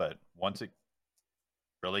and then, but once it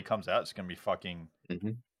really comes out, it's gonna be fucking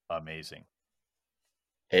Mhm. amazing.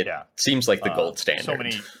 It Yeah. seems like the gold standard. So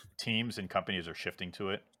many teams and companies are shifting to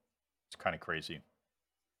it. It's kind of crazy.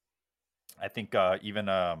 I think even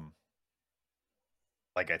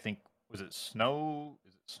like I think was it Snow?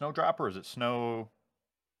 Is it Snowdrop or is it Snow?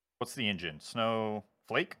 What's the engine?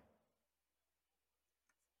 Snowflake?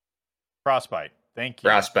 Frostbite. Thank you.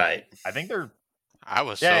 Frostbite. I think they're. I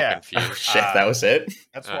was Yeah, so yeah. Oh, confused. shit, that was it?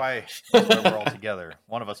 That's Uh. why we're all together.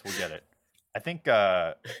 One of us will get it. I think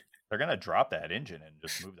they're gonna drop that engine and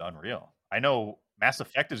just move to Unreal. I know Mass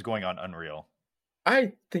Effect is going on Unreal.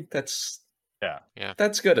 I think that's Yeah.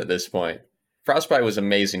 that's good at this point. Frostbite was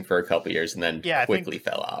amazing for a couple years and then Yeah, I think quickly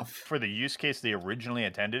fell off. For the use case they originally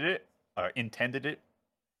intended it,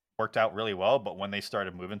 worked out really well. But when they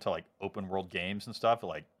started moving to like open world games and stuff,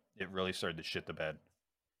 like it really started to shit the bed.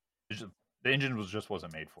 The engine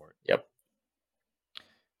wasn't made for it. Yep.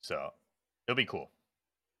 So it'll be cool.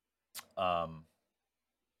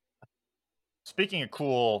 Speaking of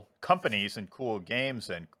cool companies and cool games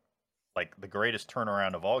and like the greatest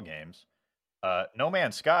turnaround of all games, No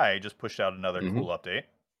Man's Sky just pushed out another Mhm. cool update.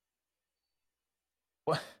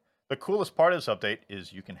 Well, the coolest part of this update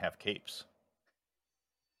is you can have capes.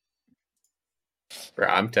 Bro,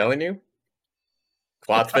 I'm telling you,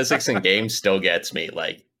 cloth physics in games still gets me.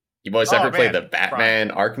 Like, you boys Oh, ever play man, the Batman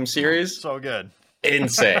Arkham series? So good.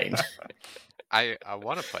 Insane. I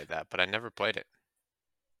want to play that, but I never played it.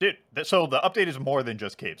 Dude, so the update is more than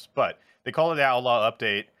just capes, but they call it the Outlaw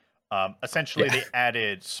update. Essentially, Yeah. they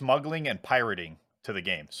added smuggling and pirating to the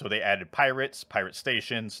game. So they added pirates, pirate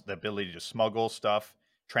stations, the ability to smuggle stuff,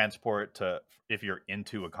 transport to, if you're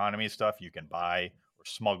into economy stuff, you can buy or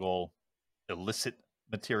smuggle illicit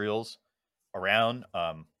materials around.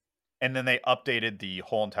 And then they updated the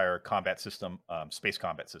whole entire combat system, space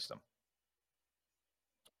combat system.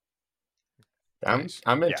 I'm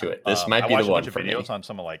into it. This I might be watched the a one bunch of for me. videos on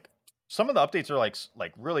some of the updates are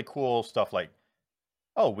like really cool stuff. Like,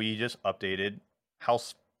 oh, we just updated how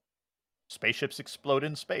spaceships explode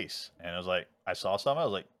in space, and I saw some. I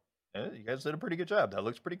was like, you guys did a pretty good job. That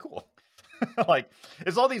looks pretty cool. Like,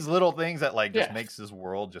 it's all these little things that like just Yeah. makes this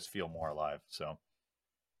world just feel more alive. So,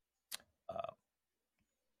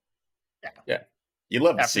 You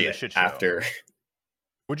love to After see the it shit show. after.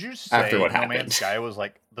 would you say After what No happened. Man's Sky was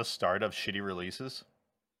like the start of shitty releases?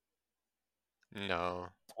 No,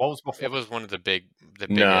 What was before? it was one of the biggest,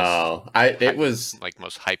 No, it was like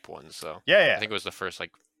most hype ones though. Yeah. I think it was the first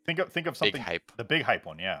like think of big something. hype. The big hype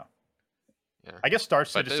one, yeah. Yeah. I guess Star But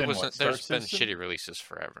Citizen. there's been shitty releases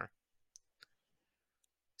forever.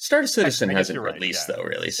 Star Citizen I guess hasn't you're right, released yeah. though,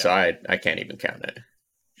 really. So I can't even count it.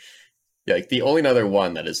 Yeah, like the only other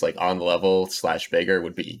one that is like on level / bigger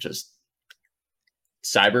would be just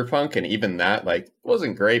Cyberpunk, and even that like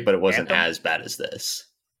wasn't great, but it wasn't Anthem? as bad as this.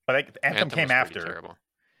 But Anthem came was pretty after. terrible.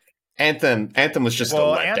 Anthem was just a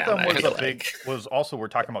letdown. Anthem I was feel a big. like. Was also we're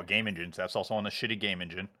talking about game engines. That's also on a shitty game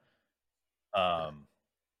engine.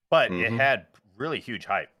 But it Mhm. had really huge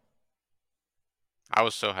hype. I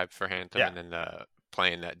was so hyped for Anthem, Yeah. and then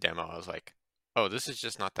playing that demo, I was like, "Oh, this is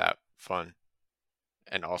just not that fun,"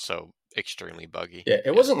 and also extremely buggy. Yeah,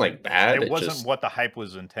 it wasn't like bad. It wasn't just what the hype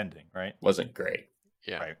was intending, right? wasn't great.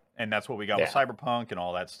 Yeah, Right. And that's what we got with Yeah. Cyberpunk and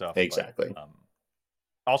all that stuff. but, Exactly.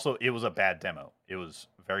 also, it was a bad demo. It was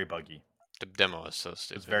very buggy. the demo is so It's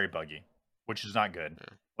stupid. very buggy, which is not good.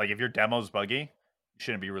 Yeah. Like, if your demo's buggy, you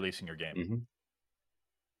shouldn't be releasing your game. Mhm.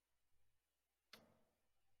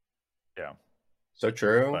 Yeah. So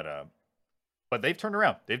true. But they've turned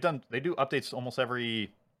around. They do updates almost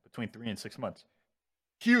every between 3 and 6 months.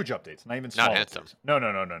 Huge updates, not even small. Not Anthem. updates. No.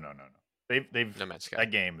 They've No Man's Sky.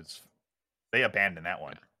 that game is they abandoned that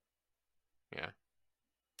one. Yeah.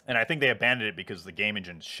 And I think they abandoned it because the game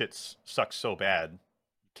engine sucks so bad,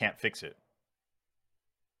 you can't fix it.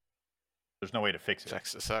 There's no way to fix it.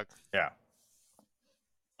 Sucks to suck. Yeah.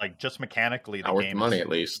 Like, just mechanically, the Not worth game the money is at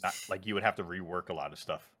least. not, like, you would have to rework a lot of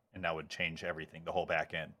stuff, and that would change everything. The whole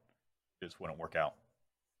back end just wouldn't work out.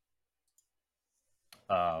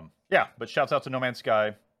 Yeah, but shouts out to No Man's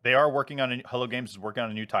Sky. They are working on Hello Games is working on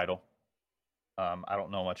a new title. I don't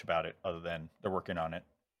know much about it other than they're working on it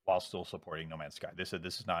while still supporting No Man's Sky. They said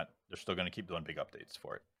this is not. They're still going to keep doing big updates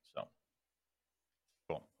for it. So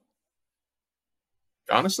cool.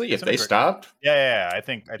 honestly, It's if they great. stopped, Yeah. I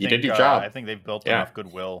think you did your job. I think they've built Yeah. enough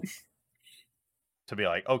goodwill to be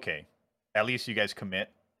like, okay, at least you guys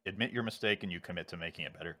admit your mistake, and you commit to making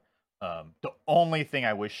it better. The only thing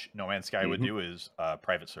I wish No Man's Sky would Mhm. do is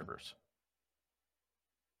private servers.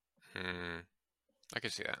 I can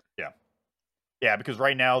see that. Yeah, because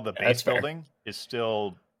right now the Yeah, base that's fair. building is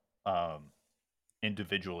still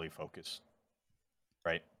individually focused,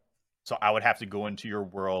 right? So I would have to go into your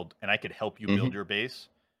world, and I could help you build Mhm. your base,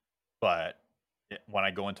 but when I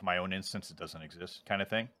go into my own instance, it doesn't exist, kind of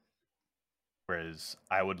thing. Whereas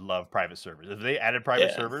I would love private servers. If they added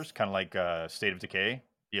private Yeah. servers, kind of like State of Decay,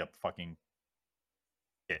 yep, fucking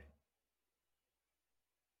it.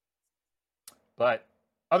 But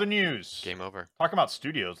other news. Game over. Talking about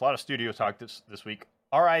studios. A lot of studio talk this week.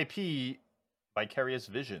 RIP Vicarious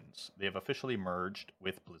Visions. They have officially merged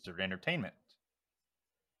with Blizzard Entertainment.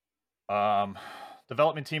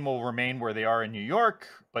 Development team will remain where they are in New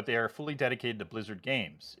York, but they are fully dedicated to Blizzard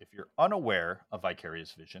games. If you're unaware of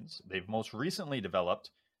Vicarious Visions, they've most recently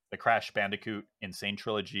developed the Crash Bandicoot Insane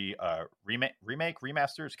Trilogy remake,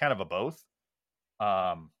 remaster. It's kind of a both.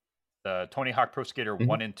 The Tony Hawk Pro Skater Mhm.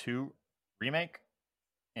 1 and 2 remake,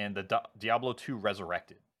 and the Diablo 2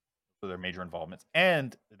 Resurrected for their major involvements.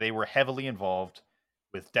 And they were heavily involved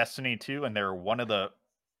with Destiny 2, and they're one of the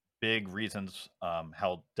big reasons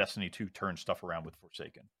how Destiny 2 turned stuff around with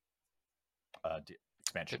Forsaken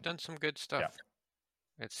expansion. They've done some good stuff.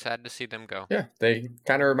 It's sad to see them go. Yeah, they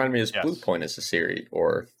kind of remind me of Yes. Bluepoint as a series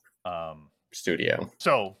or studio.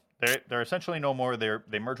 So they're essentially no more.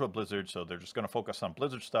 They merge with Blizzard, so they're just going to focus on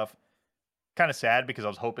Blizzard stuff. Kind of sad because I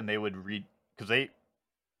was hoping they would because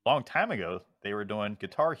long time ago they were doing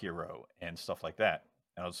Guitar Hero and stuff like that,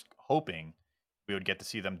 and I was hoping we would get to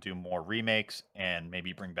see them do more remakes and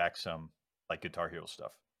maybe bring back some like Guitar Hero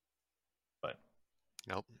stuff. But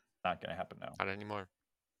Nope, not going to happen now. not anymore.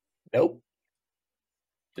 Nope.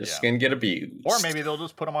 Just gonna get abused. Or maybe they'll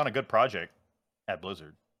just put them on a good project at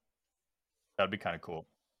Blizzard. That'd be kind of cool.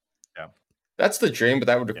 Yeah. That's the dream, but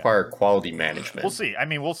that would require quality management. We'll see. I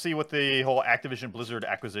mean, we'll see with the whole Activision Blizzard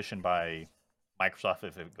acquisition by Microsoft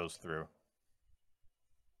if it goes through.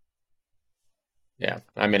 Yeah.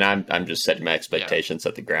 I mean, I'm just setting my expectations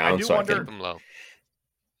at the ground so I Keep can them low.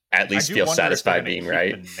 at least I do feel wonder if they're satisfied gonna being keep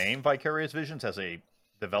right. The name Vicarious Visions as a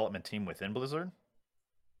development team within Blizzard.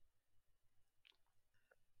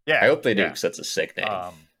 Yeah. I hope they do because that's a sick name.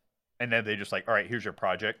 And then they just like, all right, here's your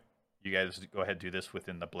project. You guys go ahead and do this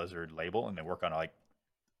within the Blizzard label, and they work on like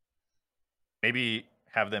maybe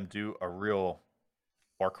have them do a real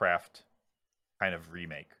Warcraft kind of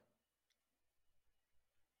remake.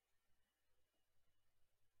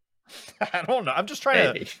 I don't know. I'm just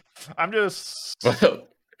trying Maybe. to. I'm just. Well,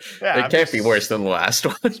 Yeah, it can't be worse than the last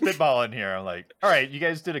one. Spitballing here. I'm like, all right, you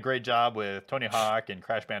guys did a great job with Tony Hawk and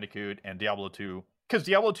Crash Bandicoot and Diablo 2. Because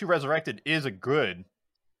Diablo 2 Resurrected is a good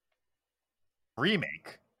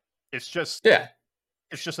remake. It's just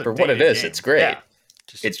it's just a for what it dated is, game. it's great. Yeah.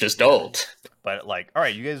 It's just old. But like, all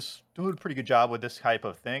right, you guys do a pretty good job with this type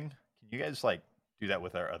of thing. Can you guys like do that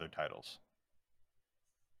with our other titles?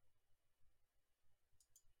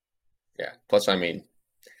 Yeah. Plus, I mean,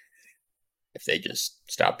 if they just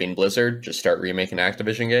stop being Blizzard, just start remaking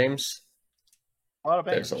Activision games,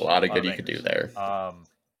 there's a lot of good you could do there.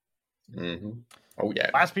 Oh yeah.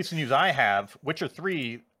 Last piece of news I have: Witcher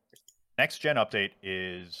 3 next gen update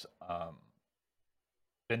is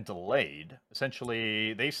been delayed.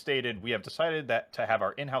 Essentially, they stated we have decided that to have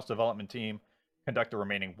our in-house development team conduct the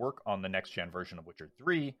remaining work on the next gen version of Witcher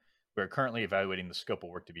 3. We are currently evaluating the scope of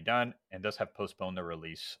work to be done and thus have postponed the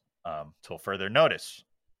release till further notice.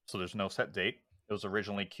 So there's no set date. It was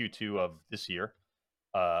originally Q2 of this year.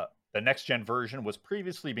 The next gen version was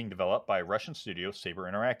previously being developed by Russian studio Saber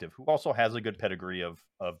Interactive, who also has a good pedigree of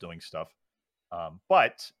doing stuff.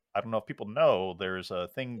 But I don't know if people know there's a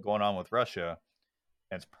thing going on with Russia,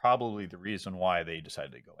 and it's probably the reason why they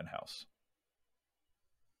decided to go in-house.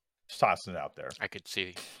 Just tossing it out there. I could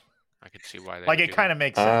see why they like it kind of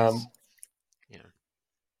makes sense.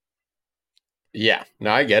 Yeah,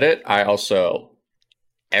 no, I get it. I also,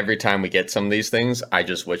 every time we get some of these things, I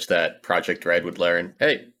just wish that Project Red would learn,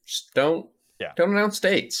 hey, just don't announce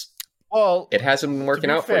dates. Well, it hasn't been working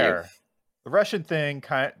out for you. The Russian thing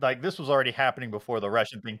kind of, like this was already happening before the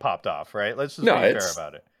Russian thing popped off, right? Let's just be fair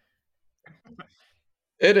about it.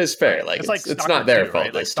 It is fair. Right. Like it's it's not their fault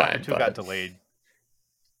right? this like, time. Stalker 2 got delayed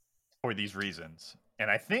for these reasons, and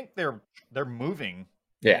I think they're moving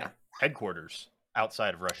headquarters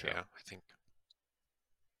outside of Russia. Yeah, I think.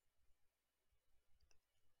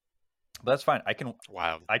 But that's fine. I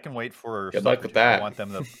can wait for good luck with that. I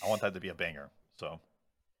want that to be a banger. So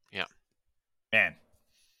yeah, man,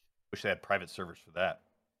 Wish they had private servers for that.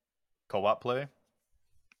 Co-op play.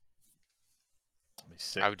 That'd be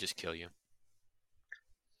sick. I would just kill you.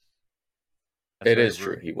 That's It very is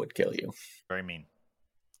true. rude. He would kill you. Very mean.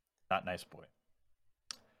 Not nice boy.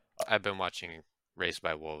 I've been watching Raised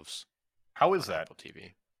by Wolves How is on that? Apple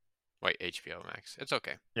TV. Wait, HBO Max. It's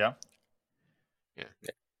okay. Yeah. Yeah.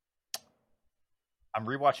 I'm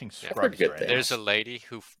rewatching Yeah. Scrubs Pretty good right thing. now. There's a lady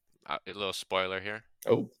who, a little spoiler here.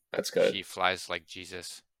 Oh, that's good. She flies like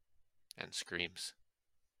Jesus and screams.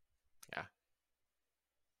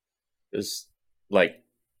 Is like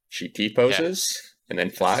she T poses and then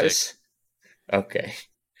flies. Okay,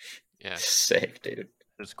 Yeah. sick, dude.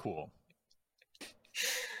 It's cool.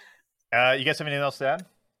 You guys have anything else to add?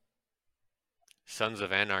 Sons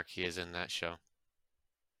of Anarchy is in that show.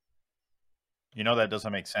 You know that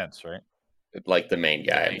doesn't make sense, right? Like the main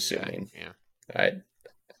guy, The I'm main assuming.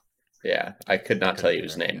 Yeah. I could not Couldn't tell you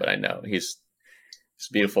his figure it name, out. but I know he's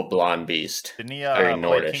a beautiful blonde beast. Didn't he Very play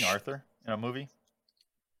Nordish. King Arthur in a movie?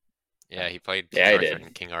 Yeah, he played Yeah, he King Arthur did.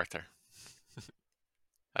 in King Arthur.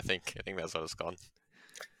 I think that's what it's called.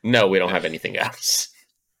 No, we don't have anything else.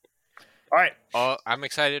 All right. Oh, I'm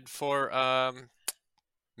excited for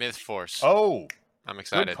Myth Force. Oh, I'm good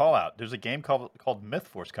excited. call out. There's a game called Myth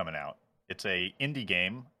Force coming out. It's a indie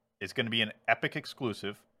game. It's going to be an Epic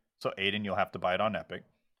exclusive. So Aiden, you'll have to buy it on Epic.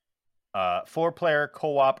 4-player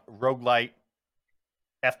co-op roguelite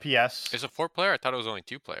FPS. Is it 4-player? I thought it was only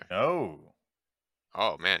 2-player. No.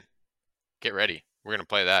 Oh man, get ready. We're gonna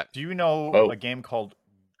play that. Do you know Oh. a game called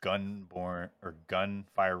Gunborn or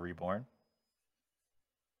Gunfire Reborn?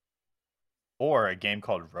 Or a game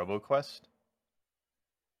called RoboQuest?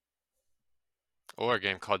 Or a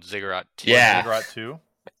game called Ziggurat 2. Yeah. Ziggurat 2?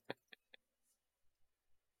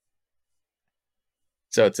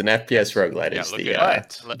 So it's an FPS roguelite. Yeah, Is look the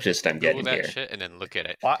at it. Let- gist I'm Google getting that here. shit and then look at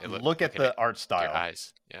it. Look at the art Your style.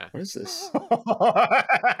 eyes. Yeah. What is this? All All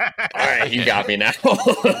right, you got me now.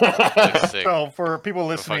 Looks sick. So for people Go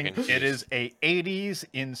listening, fucking it Chiefs. is a 80s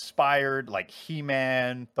inspired, like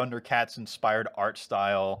He-Man, Thundercats inspired art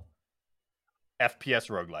style FPS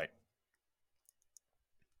roguelite.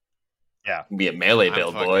 Yeah. Be a melee I'm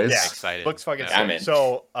build, fucking boys. Yeah. excited. Looks fucking Yeah. I'm sick. in.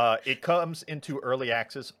 So it comes into early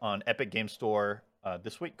access on Epic Game Store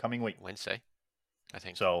this week, coming week. Wednesday, I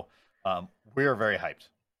think. So we are very hyped.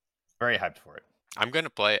 Very hyped for it. I'm gonna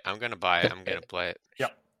play it. I'm gonna buy it. I'm gonna play it.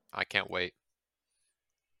 Yep. I can't wait.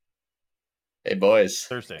 Hey, boys.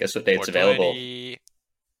 Thursday. Guess what date's available? 420.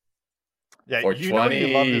 Yeah, you know you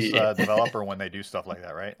love this 420. developer when they do stuff like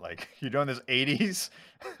that, right? Like you're doing this 80s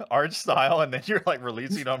art style and then you're like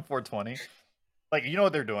releasing it on 420. Like you know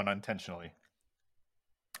what they're doing unintentionally.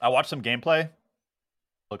 I watched some gameplay.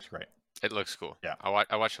 Looks great. It looks cool. Yeah.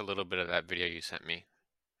 I watched a little bit of that video you sent me,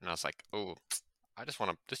 and I was like, oh, I just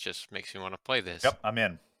want to. This just makes me want to play this. Yep, I'm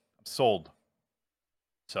in. I'm sold.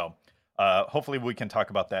 So hopefully we can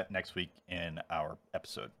talk about that next week in our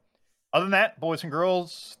episode. Other than that, boys and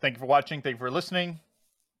girls, thank you for watching. Thank you for listening.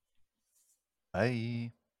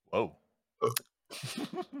 Bye. Whoa.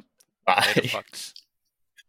 Later, Bye. fucks.